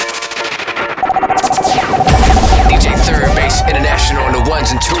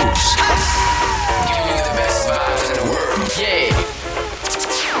ones and twos. Giving you the best vibes in the world. Yeah.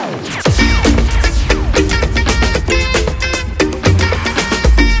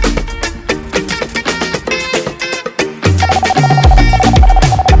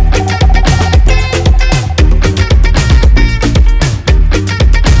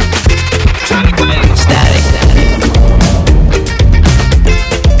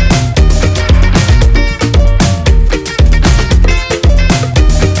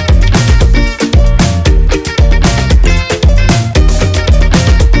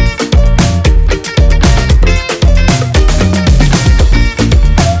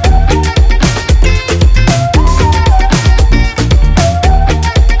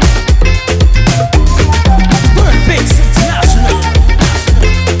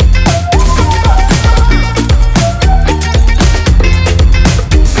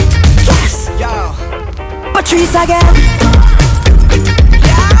 Patrice again.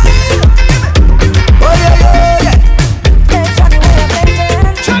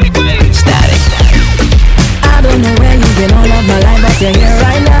 I don't know where you've been all of my life, but you're here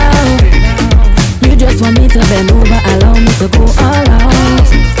right now. You just want me to bend over, allow me to go all out.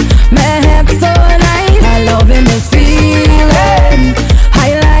 My hips so nice, I loving this feeling.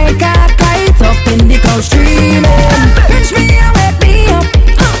 High like a kite up in the cold streaming. Pinch me and wake me up,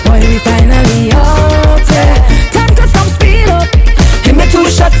 boy we finally out, yeah. Time to some speed up, give me 2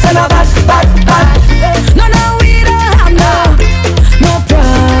 shots and a bad. No, we don't have no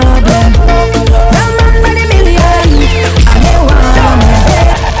problem. Well, man, many million, and they want me.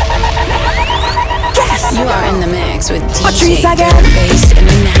 Yes! You are in the mix with Patrice DJ again. Based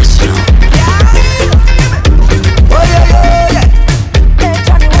International.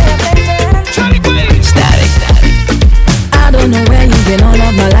 I don't know where you've been all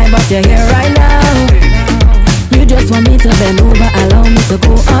of my life, but you're here right now. You just want me to bend over, allow me to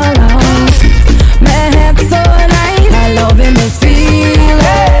go all out. My hips so nice, I loving this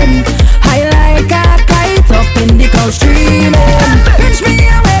feeling. High like a kite up in the cold streaming. Pinch me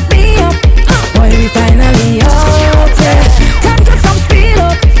and wake me up, boy we finally out, yeah. Time to some speed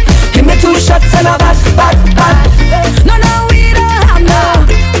up, give me 2 shots and a bad. No, we don't have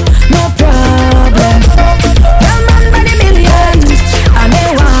no problem. Well, man, many millions, and they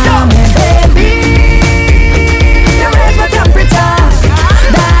want me, baby. You raise my temperature,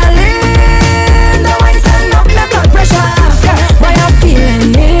 darling. The wine send up my blood pressure. Why I'm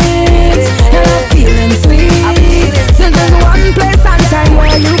feeling it, and I'm feeling sweet. This is one place and time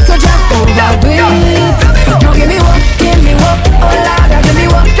where you could just overdo it. Now give me what, oh Lord, give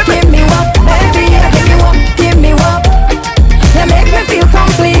me what, baby, yeah, give me what. You make me feel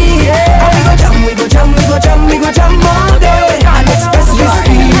complete. And we go jam all day and express this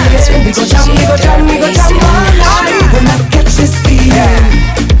feeling. We go jam all night when I catch this feeling.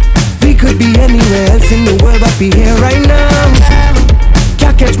 We could be anywhere else in the world, but be here right now.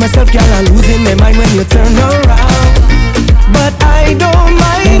 Can't catch myself, girl, I'm losing my mind when you turn around. But I don't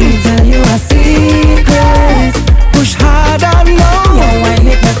mind. Let me tell you a secret. Push harder now. You wine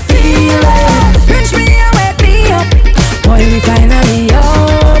make me feel it. Pinch me and wake me up, boy we finally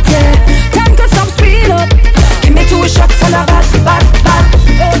out, yeah. Time to some speed up, give me 2 shots and a bad.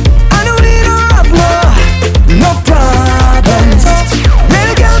 I know we don't have no problems.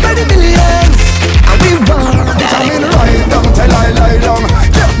 Little girl by the millions, and we want. Come in right down till I lie down.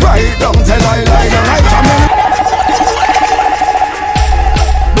 Get right down till I lie down. I come in.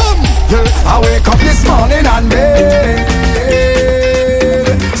 Boom! Yeah, I wake up this morning and bed.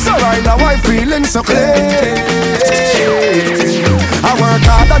 So right now I'm feeling so clean. I work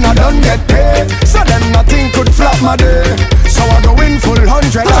hard and I don't get paid, so then nothing could flop my day. So I go in full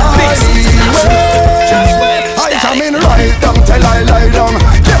 100 I come in right down till I lie down.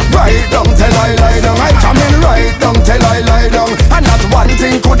 Get right down till I lie down. I come in right down till I lie down. And not one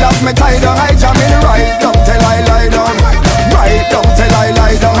thing could have me tied down. I come in right down till I lie down. Right down till I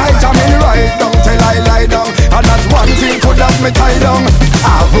lie down. I come in right down till I lie down. And not one thing could have me tied down.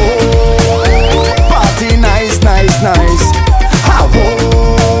 Ah, oh, party nice. Ah,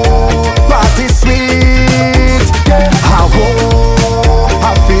 oh, party sweet. Ah, oh,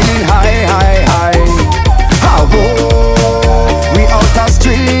 I'm feeling high. Ah, oh, we out the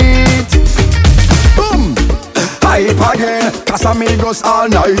street. Boom, hype again. Casamigos all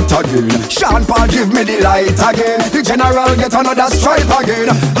night again. Sean Paul give me the light again. The general get another stripe again.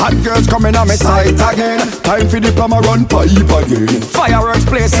 Hot girls coming on my sight again. Time for the plumber run pipe again. Fireworks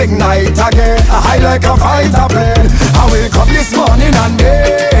place ignite again. I high like a fighter plane. I wake up this morning and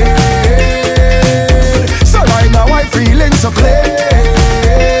bed. So right now I'm feeling so clean.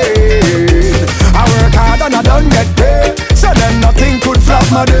 I work hard and I don't get paid, so then nothing could flop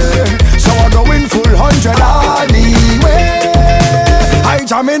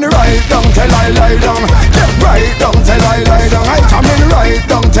till I lie down. Get right down till I lie down. I jam in right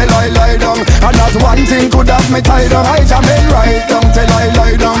down till I lie down. And not one thing could have me tied down. I jam in right down till I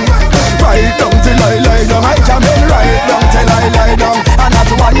lie down. Right down till I lie down. I jam in right down till I lie down. And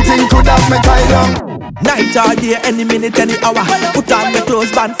not one thing could have me tied down. Night or day, any minute, any hour. Put on my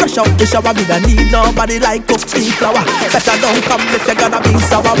clothes, band fresh out the shower. Me don't need nobody like cooking flour. Better don't come if you're gonna be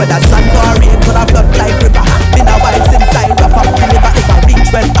sour. Whether sun or rain, gonna flood like river. Been a while since I rough up the river. If I reach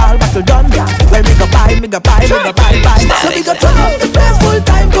when all battle done, well me go buy. So we go turn up the place full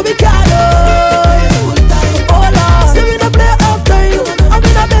time, go be cardo. Oh Lord, so we don't play half time. I'm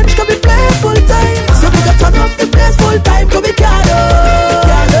in a bench, go be play full time. So we go turn up the place full time, go be cardo.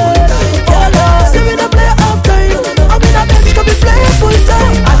 Oh Lord, so we don't play half time. I'm in a bench, go be play full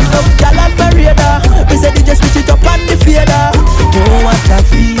time. I love gal and Marina. We said they just switch it up on the fader. Oh what a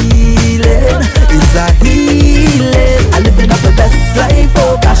feeling, it's a healing. I living up the best life,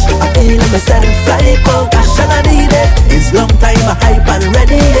 oh gosh. I feeling myself like oh gosh, and I need it. It's long time I hype and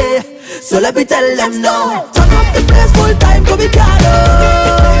ready, yeah. So let me tell them no. Turn up the place full time, go be cardo.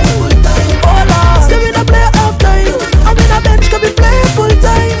 Oh Lord, so we don't play half time. I'm in a bench, go be play full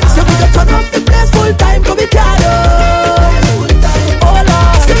time. So we can turn up the place full time, go be cardo. Oh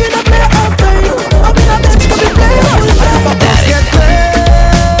Lord, so we don't play half time. I'm in a bench, go be play full time. Let's get paid.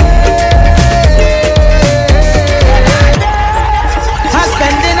 I'm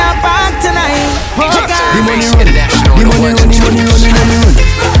spending a bag tonight. Oh God. The money run, the money run, the money run, the money run.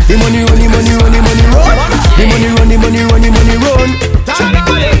 The money run, the money run, the money run. The money run, the money run, the money run.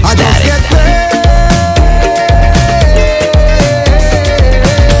 I just get paid.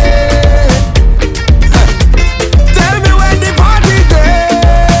 Tell me when the party day.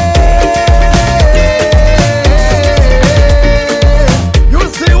 You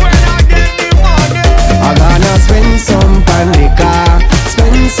see when I get the money. I gonna spend some pan liquor,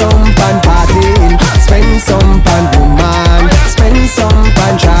 spend some pan partying, spend some pan woman, spend some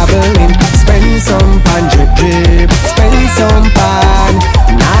pan traveling, spend some pan drip drip, spend some pan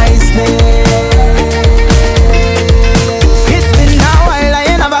niceness. It's been a while, I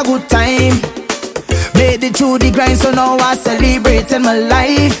ain't have a good time. Made it through the grind, so now I celebrating my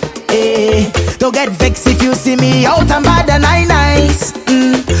life. Don't get vexed if you see me out and bad and I nice.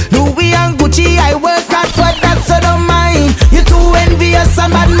 Louis and Gucci, I work hard for that, so don't mind. You too envious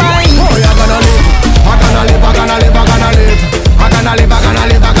and bad mind. Oh, you're gonna live, I'm gonna live, I'm gonna live, I'm gonna live. I'm gonna live, I'm gonna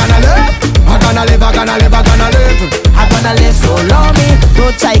live, I'm gonna live. I'm gonna live, I'm gonna live, I'm gonna live. I'm gonna live so long me,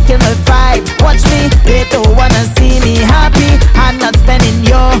 don't try kill my vibe. Watch me, they don't wanna see me happy. I'm not spending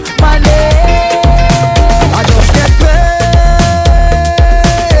your money. I just get paid.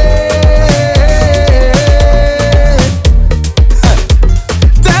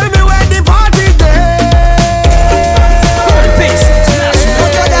 Tell me when the party day.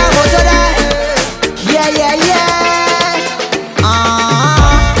 Yeah, yeah, yeah.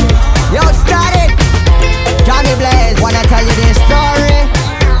 Yo, start it. Johnny Blaze, wanna tell you this story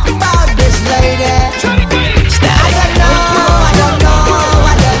about this lady. I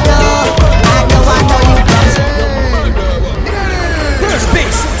don't know you from. There's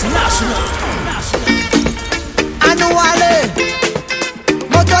Bass International. I know I live.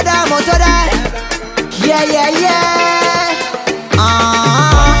 Motoda. Yeah, yeah, yeah.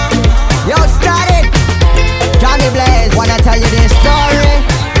 Yo, start it. Johnny Blaze, wanna tell you this story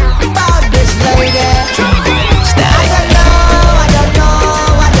about this lady.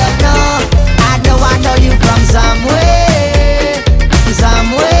 I know you from somewhere.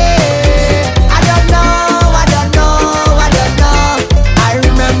 I don't know. I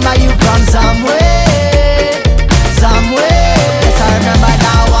remember you from somewhere. Yes, I remember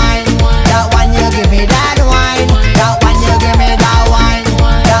that one you give me that wine. That one you give me that wine.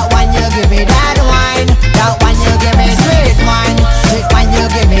 That one you give me that wine. That one you give me sweet wine. Sweet wine you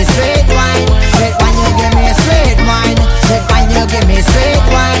give me sweet wine. Sweet wine you give me sweet wine. Sweet wine you give me sweet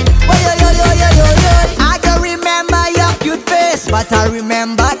wine. Oh yo. I don't remember your cute face, but I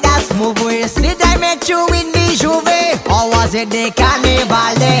remember that smooth waist. Did I meet you in the Juve? Or was it the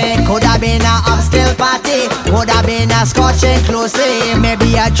carnival day? Could have been a upscale party, could have been a Scotch inclusive,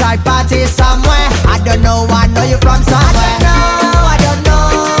 maybe a tribe party somewhere. I don't know, I know you from somewhere. I don't know.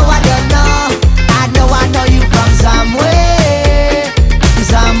 I know you from somewhere.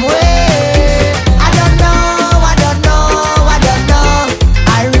 I don't know.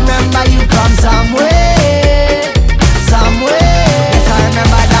 I remember you from somewhere. Yes, I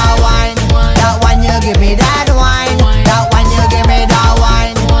remember that wine. That one you give me that wine. That one you give me that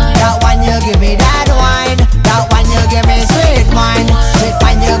wine. That one you give me that wine. That one you give me sweet wine. Sweet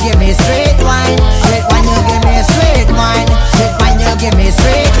wine you give me sweet wine. Sweet wine you give me sweet wine.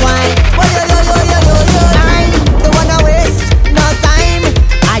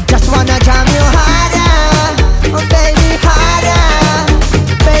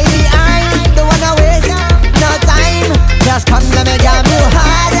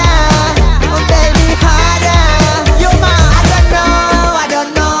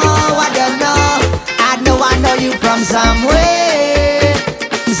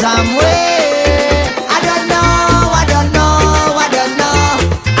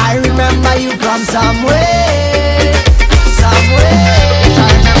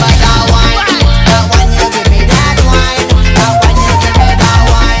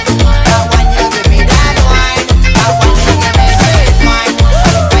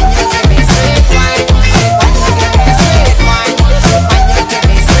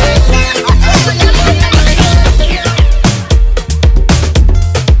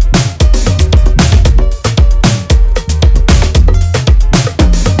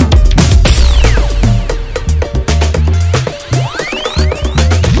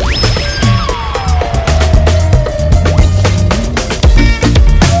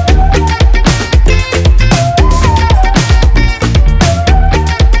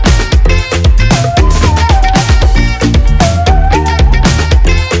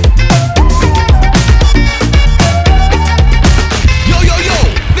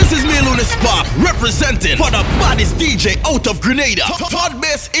 DJ out of Grenada. Todd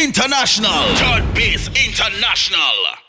Bass International. Todd Bass International.